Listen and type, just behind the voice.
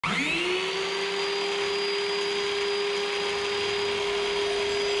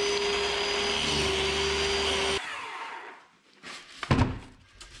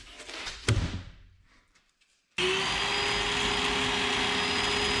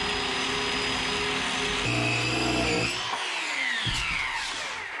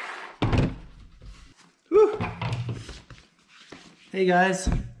Hey guys,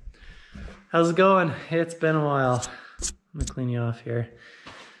 how's it going? It's been a while. I'm gonna clean you off here.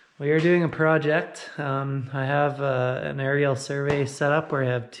 We are doing a project. I have an aerial survey set up where I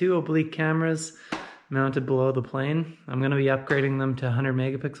have 2 oblique cameras mounted below the plane. I'm gonna be upgrading them to 100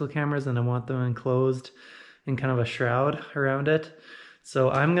 megapixel cameras, and I want them enclosed in kind of a shroud around it. So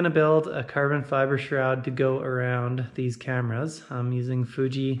I'm gonna build a carbon fiber shroud to go around these cameras. I'm using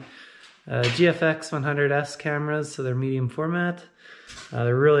Fuji GFX 100S cameras, so they're medium format.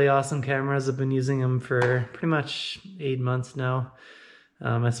 They're really awesome cameras. I've been using them for pretty much 8 months now.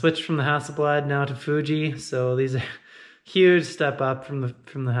 I switched from the Hasselblad now to Fuji, so these are a huge step up from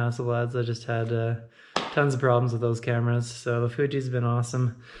the Hasselblads. I just had tons of problems with those cameras, so the Fuji's been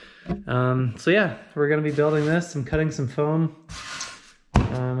awesome. So yeah, we're gonna be building this. I'm cutting some foam.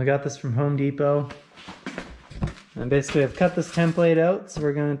 I got this from Home Depot. And basically I've cut this template out, so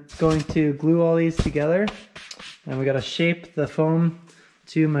we're going to glue all these together. And we gotta shape the foam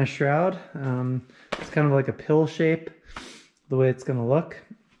to my shroud. It's kind of like a pill shape, the way it's gonna look.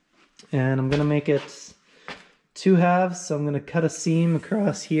 And I'm gonna make it 2 halves, so I'm gonna cut a seam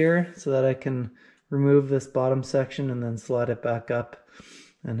across here so that I can remove this bottom section and then slide it back up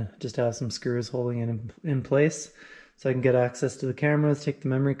and just have some screws holding it in place so I can get access to the cameras, take the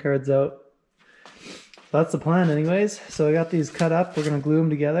memory cards out. That's the plan anyways. So I got these cut up, we're gonna glue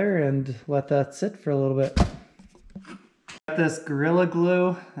them together and let that sit for a little bit. Got this Gorilla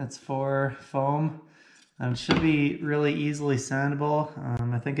Glue, that's for foam, and it should be really easily sandable.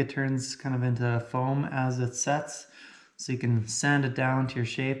 I think it turns kind of into foam as it sets, so you can sand it down to your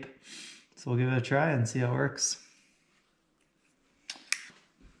shape. So we'll give it a try and see how it works.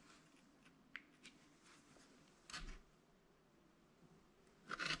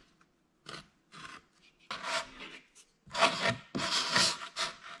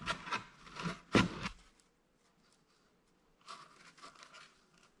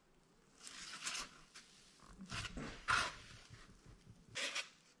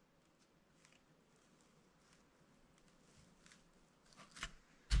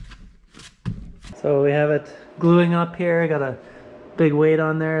 So we have it gluing up here. I got a big weight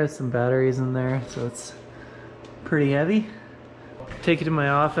on there, some batteries in there, so it's pretty heavy. Take you to my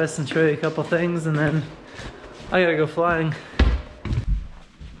office and show you a couple things, and then I gotta go flying.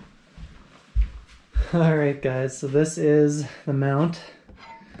 Alright guys, so this is the mount.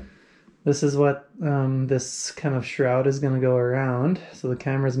 This is what this kind of shroud is gonna go around. So the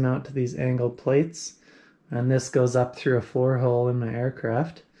cameras mount to these angled plates, and this goes up through a floor hole in my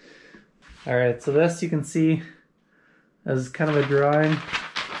aircraft. Alright, so this you can see as kind of a drawing.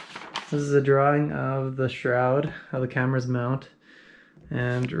 This is a drawing of the shroud, how the cameras mount.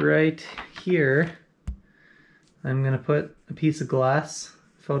 And right here, I'm going to put a piece of glass,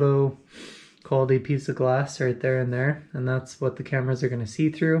 photo quality piece of glass right there and there. And that's what the cameras are going to see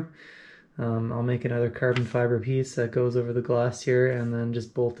through. I'll make another carbon fiber piece that goes over the glass here and then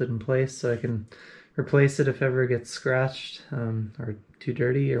just bolt it in place so I can replace it if ever it gets scratched or too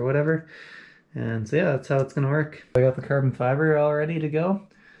dirty or whatever. And so yeah, that's how it's gonna work. I got the carbon fiber all ready to go.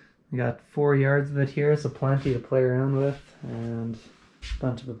 We got 4 yards of it here, so plenty to play around with, and a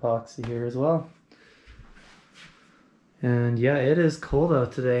bunch of epoxy here as well. And yeah, it is cold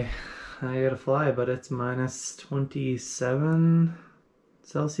out today. I gotta fly, but it's minus 27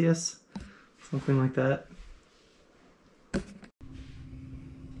 Celsius, something like that.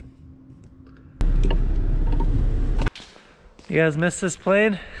 You guys miss this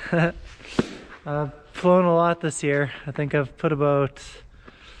plane? I've flown a lot this year. I think I've put about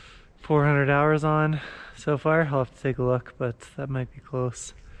 400 hours on so far. I'll have to take a look, but that might be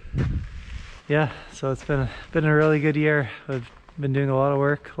close. Yeah, so it's been a really good year. I've been doing a lot of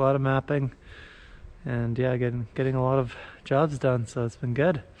work, a lot of mapping, and yeah, getting a lot of jobs done, so it's been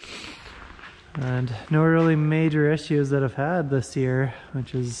good. And no really major issues that I've had this year,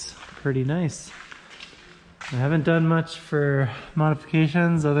 which is pretty nice. I haven't done much for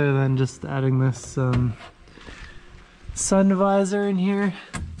modifications other than just adding this sun visor in here.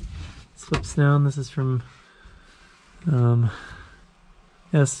 Slips down. This is from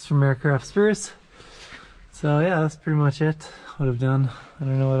this is from Aircraft Spruce. So yeah, that's pretty much it. What I've done. I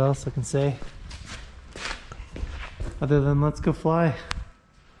don't know what else I can say other than let's go fly.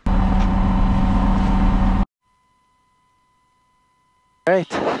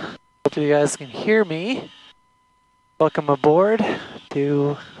 Alright, hope you guys can hear me. Welcome aboard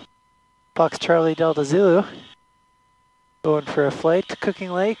to Fox Charlie Delta Zulu. Going for a flight to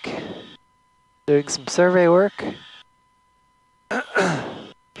Cooking Lake, doing some survey work.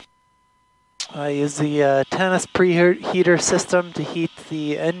 I use the Tannis preheater system to heat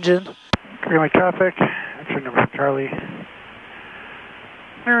the engine. Green light traffic, entry number Charlie.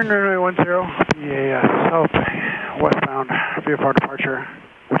 910, PA south westbound VFR departure.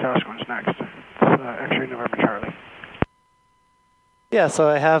 Which house one's next? It's X-ray November Charlie. Yeah, so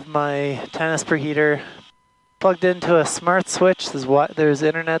I have my tennis preheater plugged into a smart switch. There's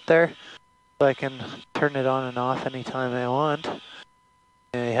internet there, so I can turn it on and off anytime I want.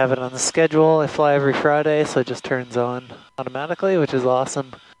 And I have it on the schedule. I fly every Friday, so it just turns on automatically, which is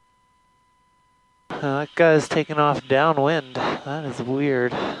awesome. That guy's taking off downwind. That is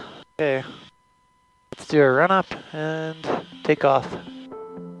weird. Okay, let's do a run up and take off.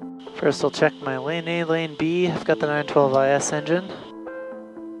 First I'll check my lane A, lane B. I've got the 912 IS engine.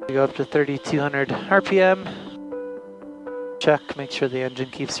 We go up to 3200 RPM. Check, make sure the engine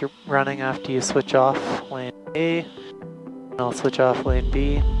keeps running after you switch off lane A. And I'll switch off lane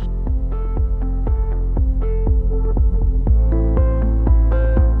B.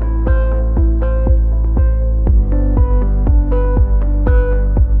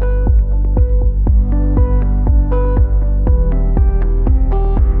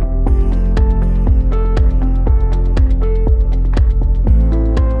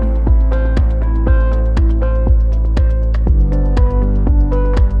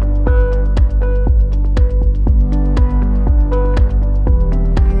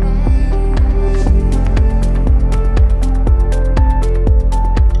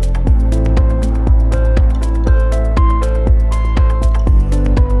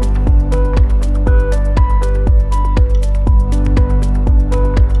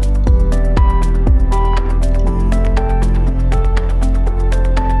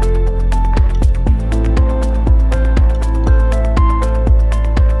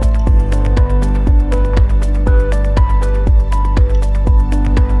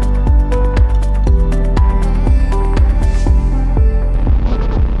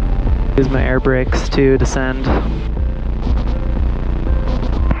 Use my air brakes to descend.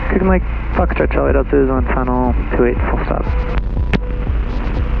 Taking like Foxtrot Charlie Delta is on tunnel 28 full stop.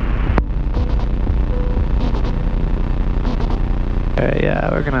 Okay, yeah,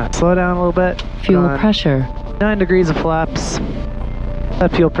 we're gonna slow down a little bit. Fuel pressure. 9 degrees of flaps.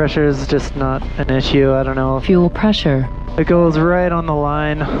 That fuel pressure is just not an issue. I don't know. Fuel pressure. It goes right on the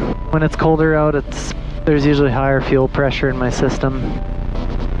line. When it's colder out, there's usually higher fuel pressure in my system.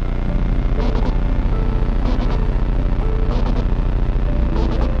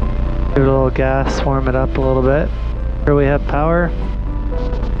 Give it a little gas, warm it up a little bit. Here we have power.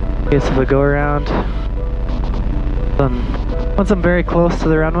 In case of a go around. Once I'm very close to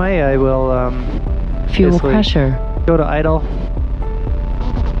the runway, I will fuel pressure. Go to idle.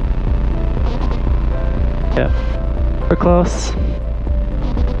 Yeah, we're close.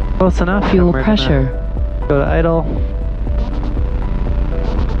 Close enough. Fuel pressure. Go to idle.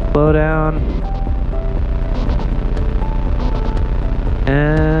 Slow down.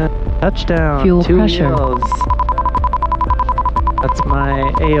 And touchdown. Fuel 2 pressure. wheels. That's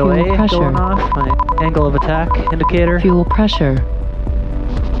my AOA going off, my angle of attack indicator. Fuel pressure.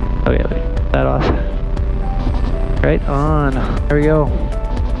 Okay, wait, that off. Right on. There we go.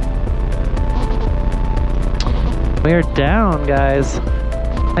 We are down, guys.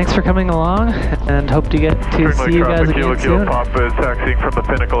 Thanks for coming along, and hope to get to see you guys again soon. Papa is taxiing from the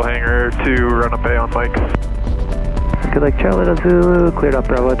Pinnacle hangar to run up A on Mike. Good luck, Charlie Zulu. Cleared up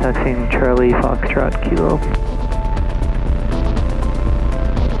Bravo, taxiing Charlie Foxtrot Kilo.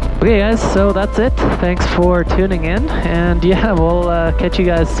 Okay guys, so that's it. Thanks for tuning in, and yeah, we'll catch you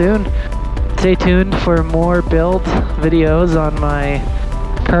guys soon. Stay tuned for more build videos on my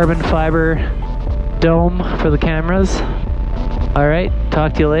carbon fiber dome for the cameras. Alright,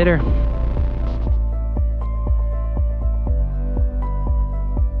 talk to you later.